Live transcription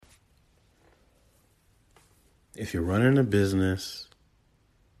if you're running a business,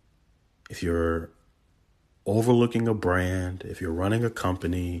 if you're overlooking a brand, if you're running a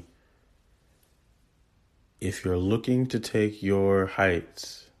company, if you're looking to take your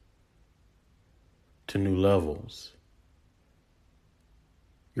heights to new levels,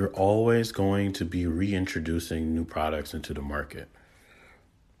 you're always going to be reintroducing new products into the market.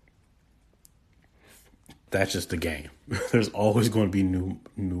 That's just the game. There's always going to be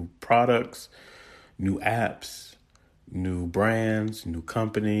new products, new apps, new brands, new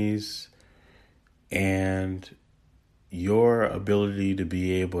companies, and your ability to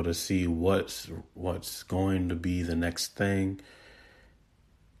be able to see what's going to be the next thing,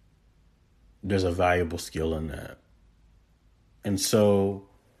 there's a valuable skill in that. And so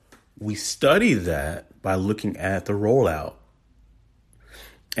we study that by looking at the rollout.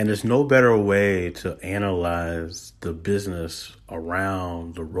 And there's no better way to analyze the business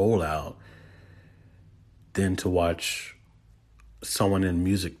around the rollout than to watch someone in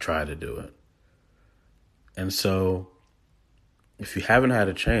music try to do it. And so if you haven't had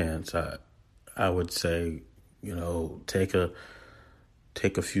a chance, I would say, take a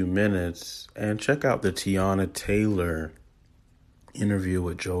few minutes and check out the Teyana Taylor interview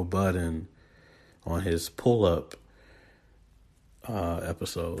with Joe Budden on his Pull Up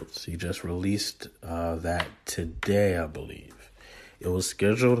episodes. He just released that today, I believe. It was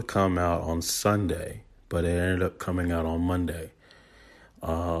scheduled to come out on Sunday, but it ended up coming out on Monday.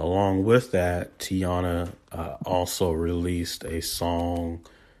 Along with that, Teyana also released a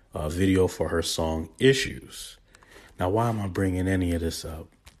video for her song Issues. Now, why am I bringing any of this up?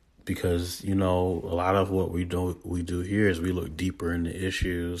 Because, a lot of what we do here is we look deeper into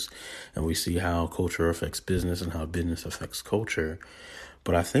issues and we see how culture affects business and how business affects culture.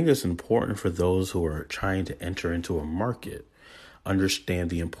 But I think it's important for those who are trying to enter into a market,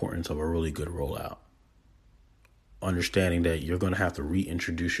 understand the importance of a really good rollout. Understanding that you're going to have to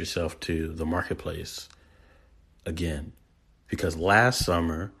reintroduce yourself to the marketplace again. Because last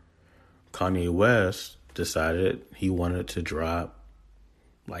summer, Kanye West decided he wanted to drop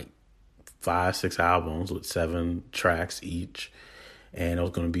like 5-6 albums with 7 tracks each. And it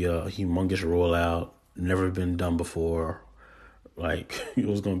was going to be a humongous rollout, never been done before. Like, it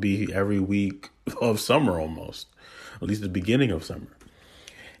was going to be every week of summer almost, at least the beginning of summer.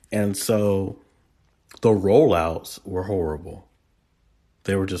 And so the rollouts were horrible.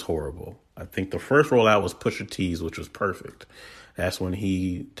 They were just horrible. I think the first rollout was Pusha T's, which was perfect. That's when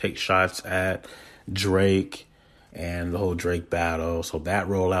he takes shots at Drake and the whole Drake battle. So that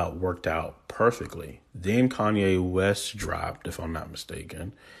rollout worked out perfectly. Then Kanye West dropped, if I'm not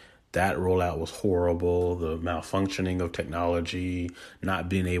mistaken. That rollout was horrible. The malfunctioning of technology, not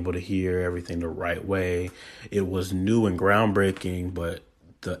being able to hear everything the right way. It was new and groundbreaking, but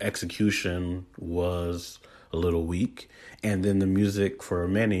the execution was a little weak. And then the music for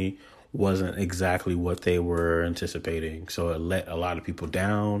many wasn't exactly what they were anticipating. So it let a lot of people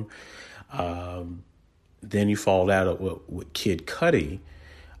down. Then you fall out with Kid Cudi.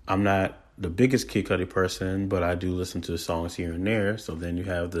 I'm not the biggest Kid Cudi person, but I do listen to songs here and there. So then you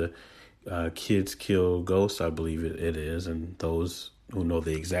have the Kids Kill Ghosts, I believe it is. And those who know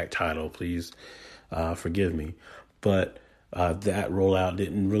the exact title, please forgive me. But that rollout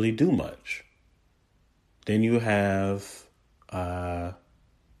didn't really do much. Then you have the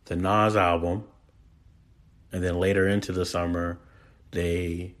Nas album. And then later into the summer,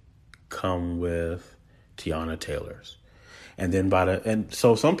 they come with Teyana Taylor's. And then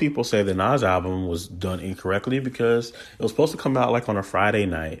so some people say the Nas album was done incorrectly because it was supposed to come out like on a Friday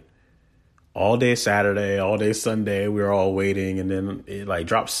night, all day Saturday, all day Sunday. We were all waiting, and then it like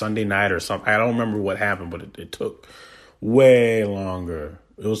dropped Sunday night or something. I don't remember what happened, but it took way longer.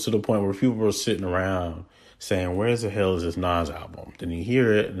 It was to the point where people were sitting around saying, "Where the hell is this Nas album?" Then you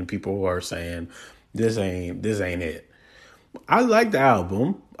hear it, and people are saying, "This ain't it." I like the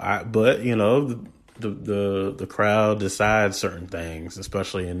album, but the crowd decides certain things,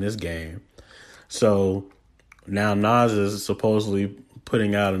 especially in this game. So now Nas is supposedly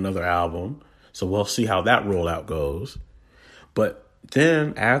putting out another album. So we'll see how that rollout goes. But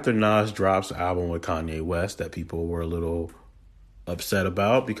then after Nas drops the album with Kanye West that people were a little upset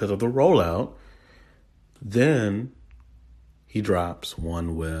about because of the rollout, then he drops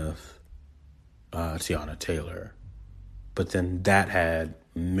one with Teyana Taylor. But then that had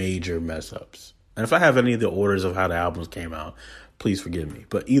major mess ups. And if I have any of the orders of how the albums came out, please forgive me.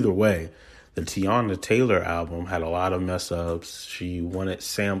 But either way, the Teyana Taylor album had a lot of mess ups. She wanted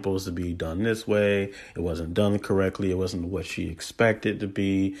samples to be done this way. It wasn't done correctly. It wasn't what she expected to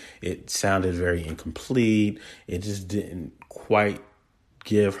be. It sounded very incomplete. It just didn't quite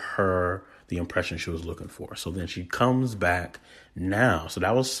give her the impression she was looking for. So then she comes back now. So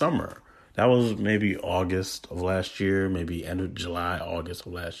that was summer. That was maybe August of last year, maybe end of July, August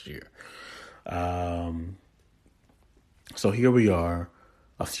of last year. So here we are,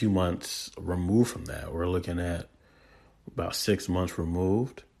 a few months removed from that. We're looking at about 6 months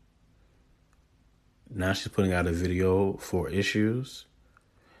removed. Now she's putting out a video for Issues.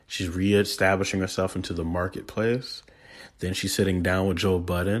 She's reestablishing herself into the marketplace. Then she's sitting down with Joe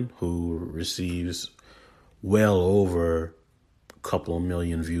Budden, who receives well over a couple of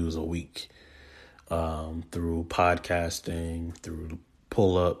million views a week through podcasting, through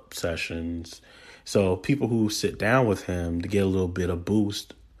pull-up sessions. So people who sit down with him to get a little bit of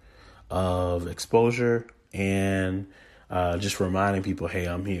boost of exposure and just reminding people, hey,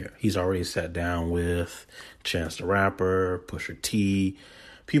 I'm here. He's already sat down with Chance the Rapper, Pusha T,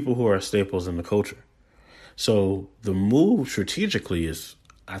 people who are staples in the culture. So the move strategically is,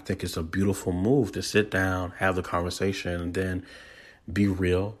 I think it's a beautiful move to sit down, have the conversation, and then be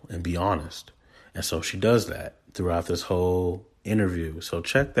real and be honest. And so she does that throughout this whole interview. So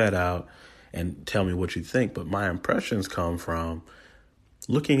check that out and tell me what you think. But my impressions come from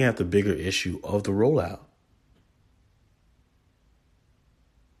looking at the bigger issue of the rollout.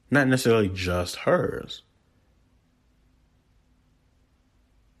 Not necessarily just hers.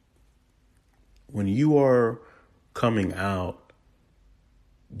 When you are coming out,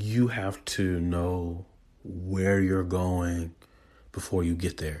 you have to know where you're going before you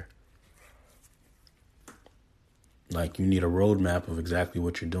get there. Like, you need a roadmap of exactly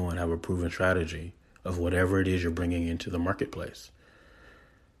what you're doing, have a proven strategy of whatever it is you're bringing into the marketplace.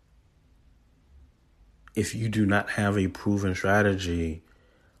 If you do not have a proven strategy,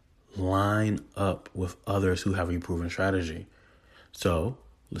 line up with others who have a proven strategy. So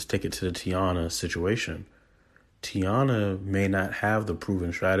let's take it to the Tiana situation. Tiana may not have the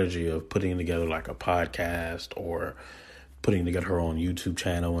proven strategy of putting together like a podcast or putting together her own YouTube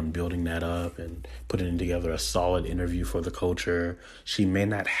channel and building that up and putting together a solid interview for the culture. She may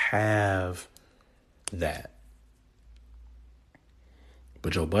not have that.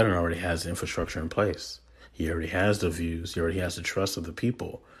 But Joe Budden already has the infrastructure in place. He already has the views. He already has the trust of the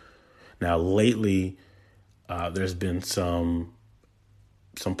people. Now, lately, there's been some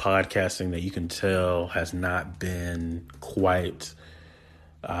podcasting that you can tell has not been quite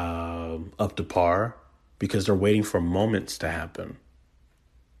up to par because they're waiting for moments to happen.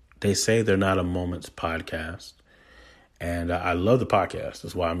 They say they're not a moments podcast. And I love the podcast.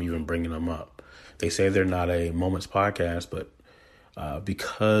 That's why I'm even bringing them up. They say they're not a moments podcast, but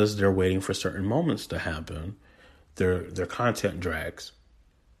because they're waiting for certain moments to happen, their content drags.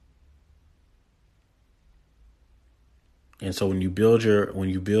 And so when you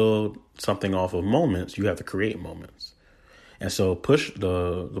build something off of moments, you have to create moments. And so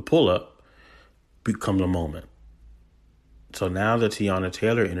the pull up becomes a moment. So now the Tiana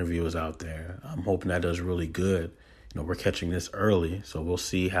Taylor interview is out there. I'm hoping that does really good. We're catching this early, so we'll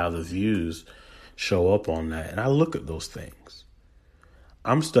see how the views show up on that. And I look at those things.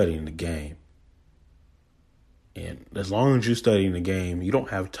 I'm studying the game. And as long as you're studying the game, you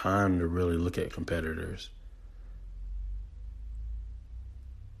don't have time to really look at competitors.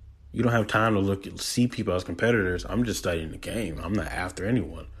 You don't have time to see people as competitors. I'm just studying the game. I'm not after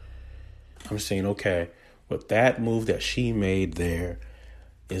anyone. I'm saying, okay, with that move that she made there,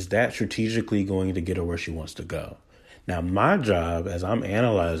 is that strategically going to get her where she wants to go? Now, my job, as I'm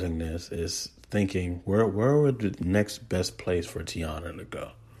analyzing this, is thinking, where would the next best place for Tiana to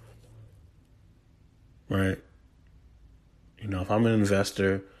go? Right? If I'm an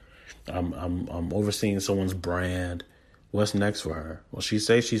investor, I'm overseeing someone's brand. What's next for her? Well, she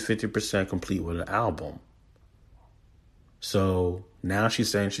says she's 50% complete with an album. So now she's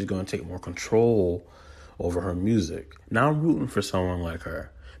saying she's going to take more control over her music. Now I'm rooting for someone like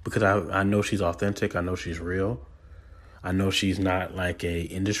her because I know she's authentic. I know she's real. I know she's not like a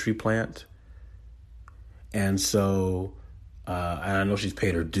industry plant. And so I know she's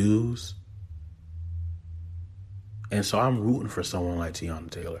paid her dues. And so I'm rooting for someone like Tiana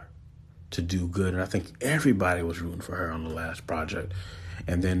Taylor to do good. And I think everybody was rooting for her on the last project.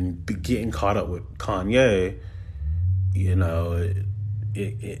 And then getting caught up with Kanye,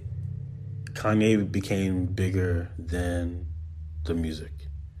 Kanye became bigger than the music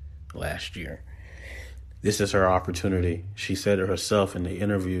last year. This is her opportunity. She said it herself in the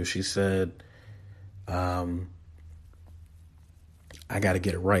interview. She said, I got to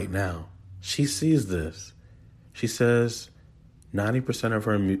get it right now. She sees this. She says 90% of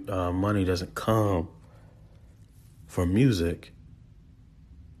her money doesn't come from music.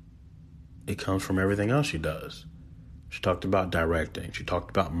 It comes from everything else she does. She talked about directing. She talked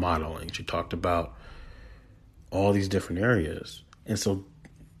about modeling. She talked about all these different areas. And so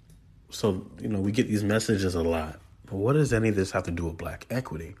we get these messages a lot. But what does any of this have to do with black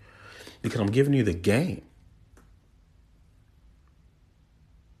equity? Because I'm giving you the game.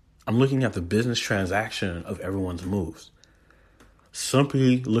 I'm looking at the business transaction of everyone's moves.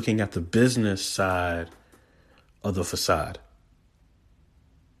 Simply looking at the business side of the facade.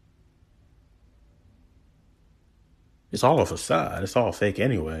 It's all a facade. It's all fake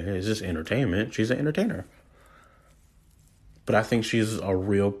anyway. It's just entertainment. She's an entertainer. But I think she's a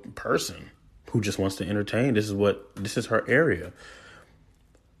real person who just wants to entertain. This is her area.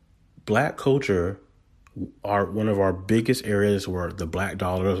 Black culture, one of our biggest areas where the black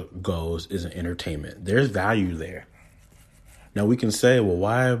dollar goes is in entertainment. There's value there. Now we can say,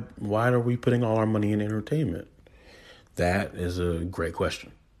 well, why are we putting all our money in entertainment? That is a great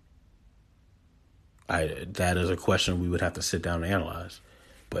question. That is a question we would have to sit down and analyze.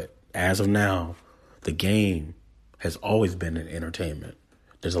 But as of now, the game has always been in entertainment.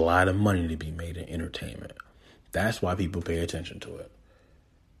 There's a lot of money to be made in entertainment. That's why people pay attention to it.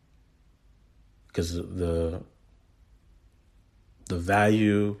 Because the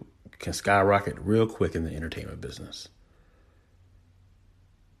value can skyrocket real quick in the entertainment business.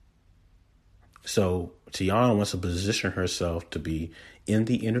 So Teyana wants to position herself to be in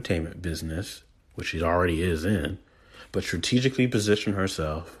the entertainment business, which she already is in, but strategically position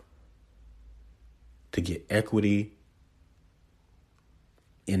herself to get equity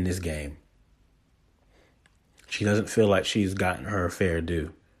in this game. She doesn't feel like she's gotten her fair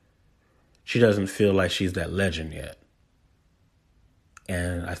due. She doesn't feel like she's that legend yet.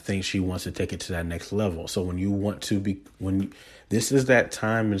 And I think she wants to take it to that next level. So this is that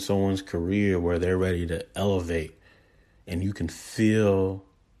time in someone's career where they're ready to elevate and you can feel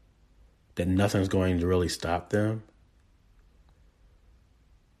that nothing's going to really stop them.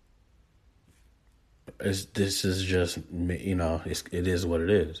 This is just, it is what it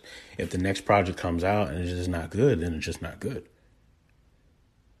is. If the next project comes out and it's just not good, then it's just not good.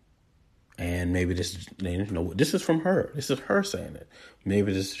 And maybe this is from her. This is her saying it.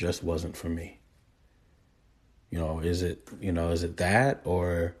 Maybe this just wasn't for me. Is it that,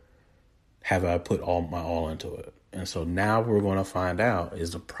 or have I put all into it? And so now we're going to find out,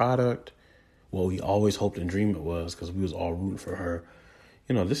 is the product what we always hoped and dreamed it was, because we was all rooting for her.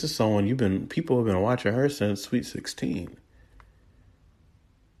 This is someone people have been watching her since Sweet 16.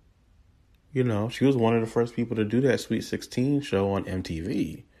 She was one of the first people to do that Sweet 16 show on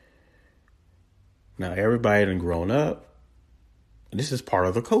MTV. Now everybody done grown up. This is part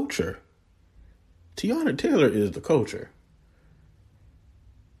of the culture. Teyana Taylor is the culture.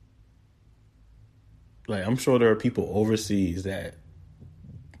 Like, I'm sure there are people overseas that,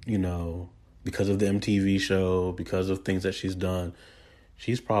 because of the MTV show, because of things that she's done,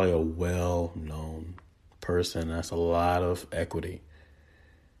 she's probably a well-known person. That's a lot of equity,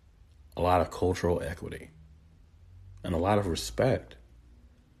 a lot of cultural equity, and a lot of respect.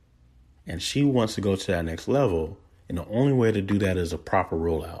 And she wants to go to that next level, and the only way to do that is a proper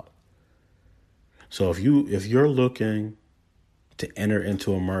rollout. So if you're looking to enter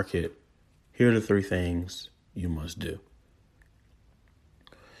into a market, here are the 3 things you must do.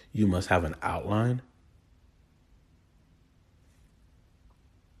 You must have an outline.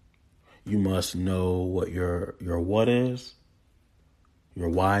 You must know what your what is, your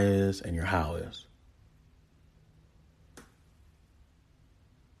why is, and your how is.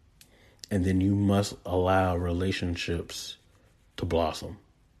 And then you must allow relationships to blossom.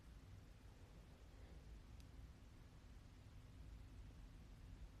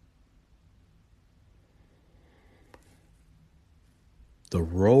 The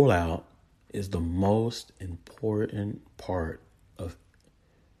rollout is the most important part of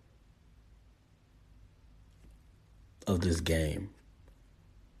this game.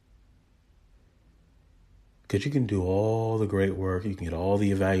 Because you can do all the great work, you can get all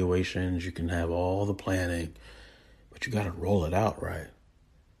the evaluations, you can have all the planning, but you got to roll it out right.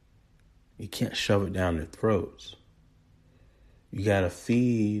 You can't shove it down their throats. You got to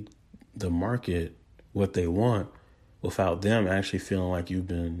feed the market what they want without them actually feeling like you've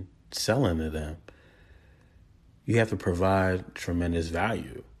been selling to them. You have to provide tremendous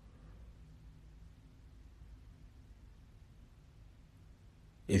value.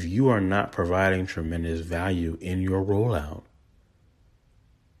 If you are not providing tremendous value in your rollout,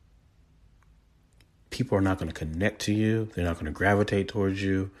 people are not going to connect to you. They're not going to gravitate towards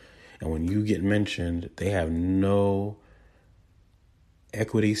you. And when you get mentioned, they have no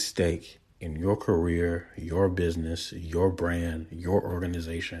equity stake in your career, your business, your brand, your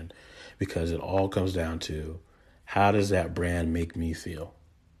organization, because it all comes down to How does that brand make me feel?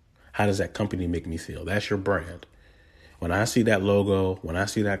 How does that company make me feel? That's your brand. When I see that logo, when I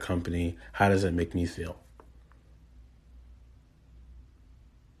see that company, how does it make me feel?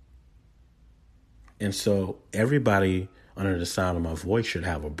 And so everybody under the sound of my voice should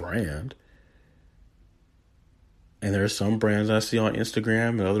have a brand. And there are some brands I see on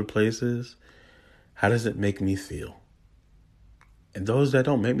Instagram and other places. How does it make me feel? And those that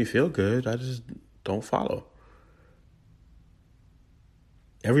don't make me feel good, I just don't follow.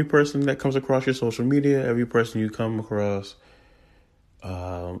 Every person that comes across your social media, every person you come across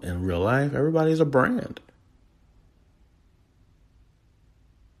in real life, everybody's a brand.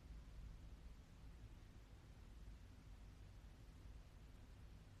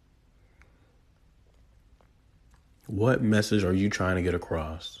 What message are you trying to get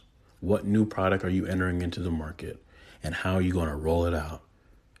across? What new product are you entering into the market? And how are you going to roll it out?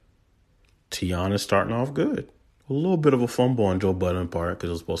 Tiana's starting off good. A little bit of a fumble on Joe Budden part because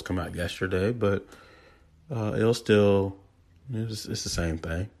it was supposed to come out yesterday, but it's the same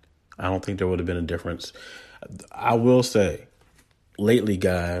thing. I don't think there would have been a difference. I will say, lately,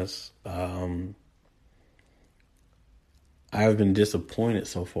 guys, I've been disappointed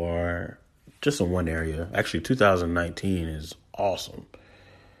so far just in one area. Actually, 2019 is awesome.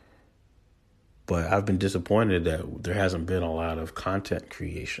 But I've been disappointed that there hasn't been a lot of content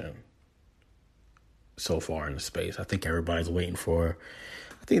creation so far in the space. I think they're waiting for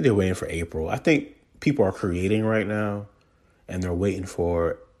April. I think people are creating right now and they're waiting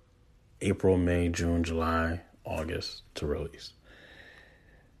for April, May, June, July, August to release.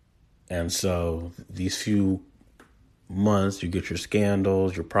 And so these few months, you get your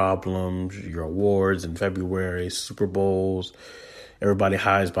scandals, your problems, your awards in February, Super Bowls. Everybody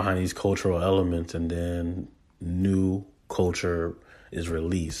hides behind these cultural elements, and then new culture is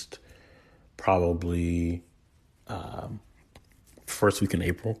released. Probably first week in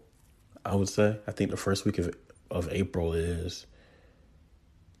April, I would say. I think the first week of April is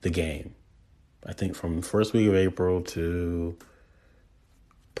The Game. I think from the first week of April to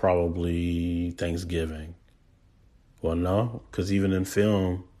probably Thanksgiving. Well, no, because even in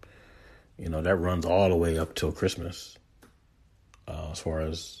film, that runs all the way up till Christmas as far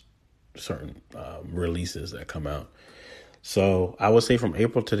as certain releases that come out. So I would say from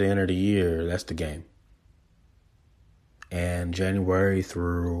April to the end of the year, that's The Game. And January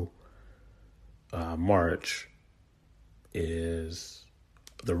through March is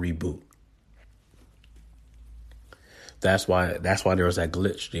the reboot. That's why there was that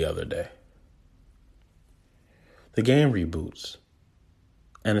glitch the other day. The Game reboots.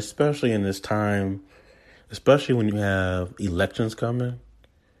 And especially in this time, especially when you have elections coming,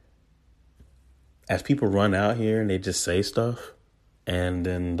 as people run out here and they just say stuff, and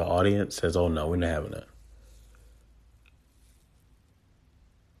then the audience says, oh no, we're not having that.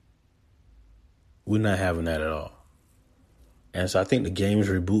 We're not having that at all. And so I think The Game's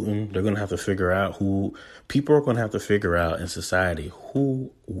rebooting. They're going to have to figure out people are going to have to figure out in society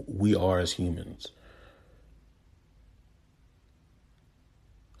who we are as humans.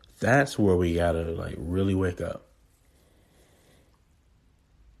 That's where we got to really wake up.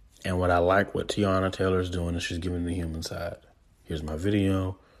 And what I like what Teyana Taylor's doing is she's giving the human side. Here's my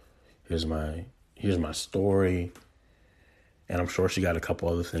video. Here's my story. And I'm sure she got a couple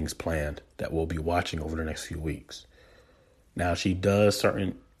other things planned that we'll be watching over the next few weeks. Now, she does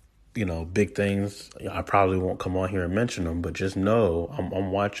certain, big things. I probably won't come on here and mention them, but just know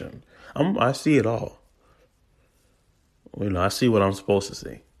I'm watching. I see it all. I see what I'm supposed to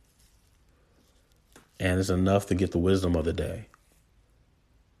see. And it's enough to get the wisdom of the day.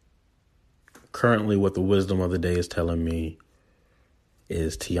 Currently, what the wisdom of the day is telling me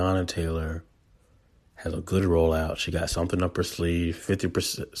is Teyana Taylor has a good rollout. She got something up her sleeve,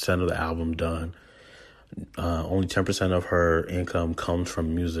 50% of the album done. Only 10% of her income comes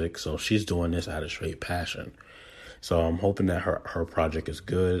from music, so she's doing this out of straight passion. So I'm hoping that her project is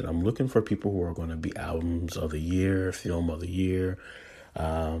good. I'm looking for people who are going to be albums of the year, film of the year.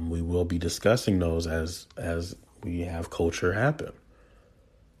 We will be discussing those as we have culture happen.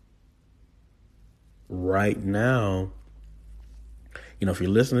 Right now, if you're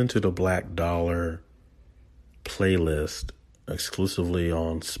listening to the Black Dollar playlist exclusively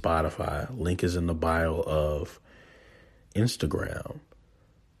on Spotify, link is in the bio of Instagram.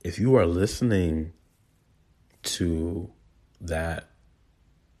 If you are listening to that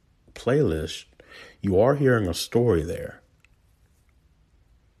playlist, you are hearing a story there.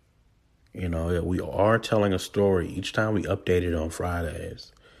 We are telling a story. Each time we update it on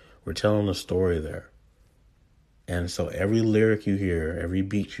Fridays, we're telling a story there. And so every lyric you hear, every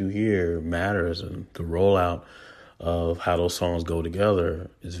beat you hear matters, and the rollout of how those songs go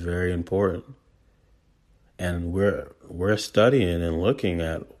together is very important. And we're studying and looking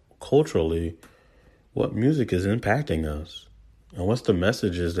at culturally what music is impacting us and what's the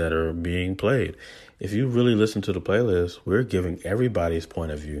messages that are being played. If you really listen to the playlist, we're giving everybody's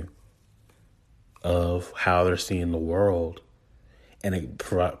point of view of how they're seeing the world. And it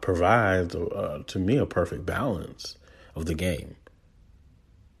provides, to me, a perfect balance of the game.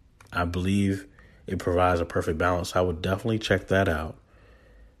 I believe it provides a perfect balance. I would definitely check that out.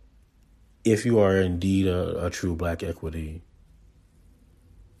 If you are indeed a true Black Equity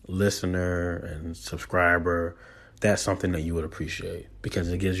listener and subscriber, that's something that you would appreciate because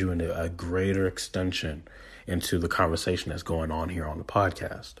it gives you a greater extension into the conversation that's going on here on the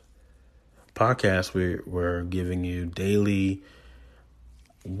podcast. We're giving you daily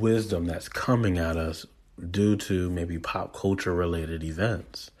wisdom that's coming at us due to maybe pop culture related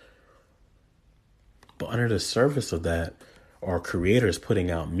events. But under the surface of that are creators putting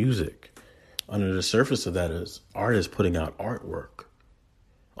out music. Under the surface of that is artists putting out artwork.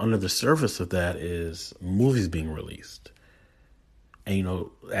 Under the surface of that is movies being released. And,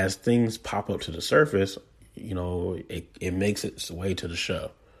 as things pop up to the surface, it makes its way to the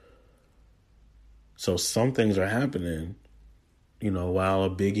show. So some things are happening, while a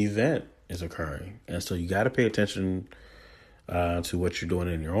big event is occurring. And so you got to pay attention to what you're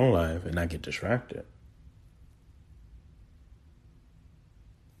doing in your own life and not get distracted.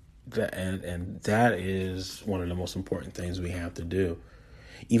 That is one of the most important things we have to do.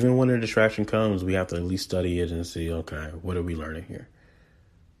 Even when a distraction comes, we have to at least study it and see, okay, what are we learning here?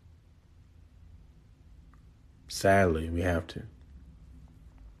 Sadly, we have to.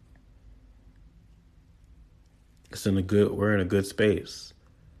 We're in a good space.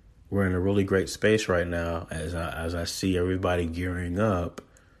 We're in a really great space right now as I see everybody gearing up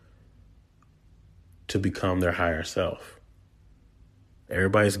to become their higher self.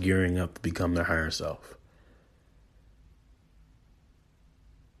 Everybody's gearing up to become their higher self.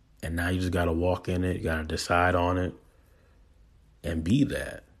 And now you just got to walk in it. You got to decide on it and be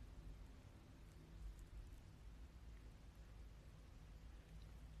that.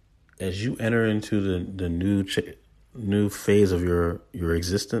 As you enter into the new phase of your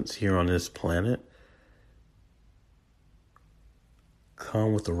existence here on this planet,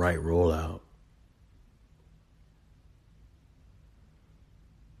 come with the right rollout.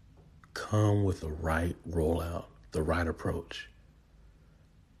 Come with the right rollout, the right approach.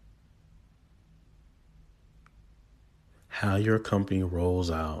 How your company rolls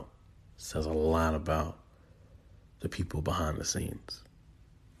out says a lot about the people behind the scenes.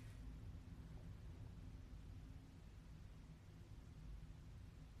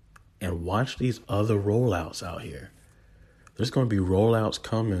 And watch these other rollouts out here. There's going to be rollouts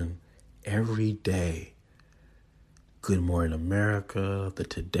coming every day. Good Morning America, The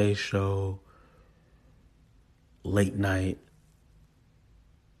Today Show, Late Night.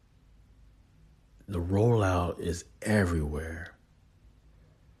 The rollout is everywhere.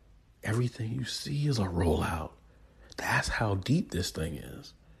 Everything you see is a rollout. That's how deep this thing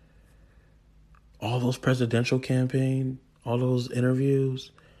is. All those presidential campaign, all those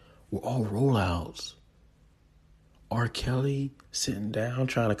interviews were all rollouts. R. Kelly sitting down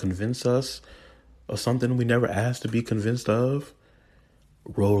trying to convince us of something we never asked to be convinced of.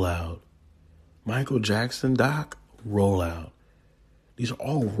 Rollout. Michael Jackson, Doc, rollout. These are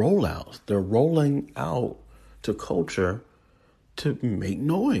all rollouts. They're rolling out to culture to make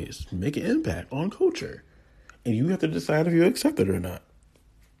noise, make an impact on culture. And you have to decide if you accept it or not.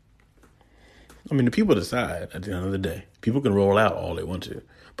 I mean, the people decide at the end of the day. People can roll out all they want to.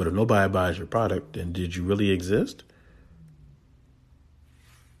 But if nobody buys your product, then did you really exist?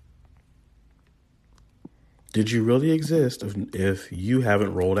 Did you really exist if you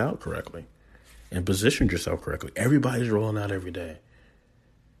haven't rolled out correctly and positioned yourself correctly? Everybody's rolling out every day.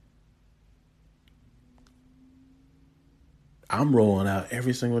 I'm rolling out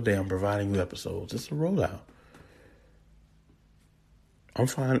every single day. I'm providing you episodes. It's a rollout. I'm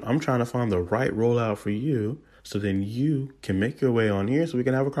trying to find the right rollout for you so then you can make your way on here so we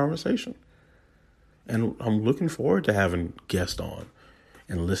can have a conversation. And I'm looking forward to having guests on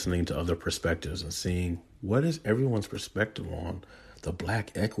and listening to other perspectives and seeing what is everyone's perspective on the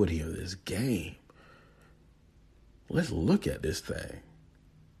Black equity of this game. Let's look at this thing.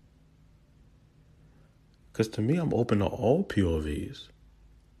 Because to me, I'm open to all POVs.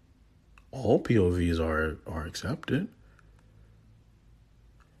 All POVs are accepted.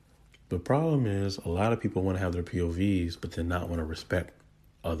 The problem is a lot of people want to have their POVs, but then not want to respect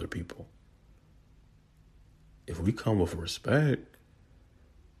other people. If we come with respect,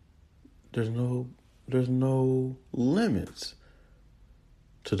 there's no There's no limits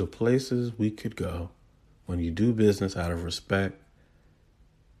to the places we could go when you do business out of respect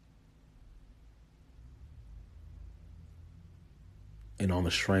and on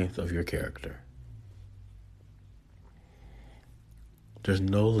the strength of your character. There's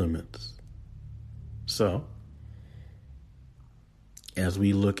no limits. So, as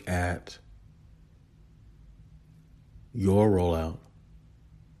we look at your rollout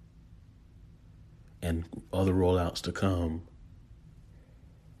and other rollouts to come,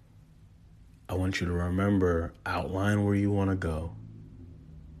 I want you to remember, outline where you want to go.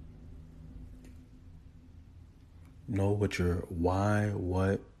 Know what your why,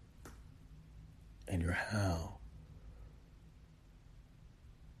 what, and your how.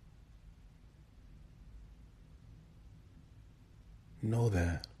 Know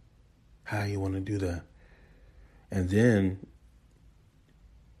that, how you want to do that. And then,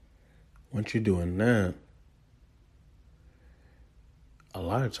 once you're doing that, a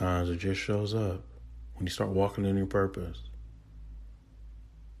lot of times it just shows up. When you start walking in your purpose,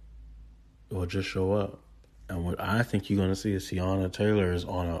 it will just show up. And what I think you're going to see is Teyana Taylor is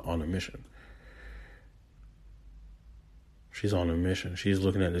on a mission. She's on a mission. She's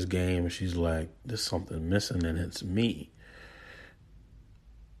looking at this game and she's like, there's something missing and it's me.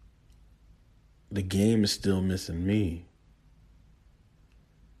 The game is still missing me.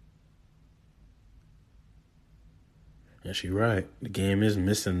 And she's right. The game is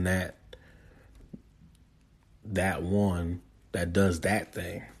missing that one that does that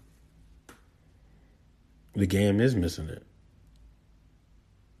thing. The game is missing it.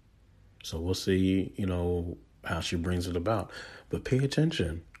 So we'll see, how she brings it about. But pay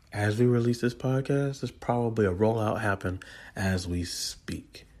attention. As we release this podcast, there's probably a rollout happen as we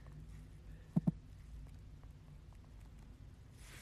speak.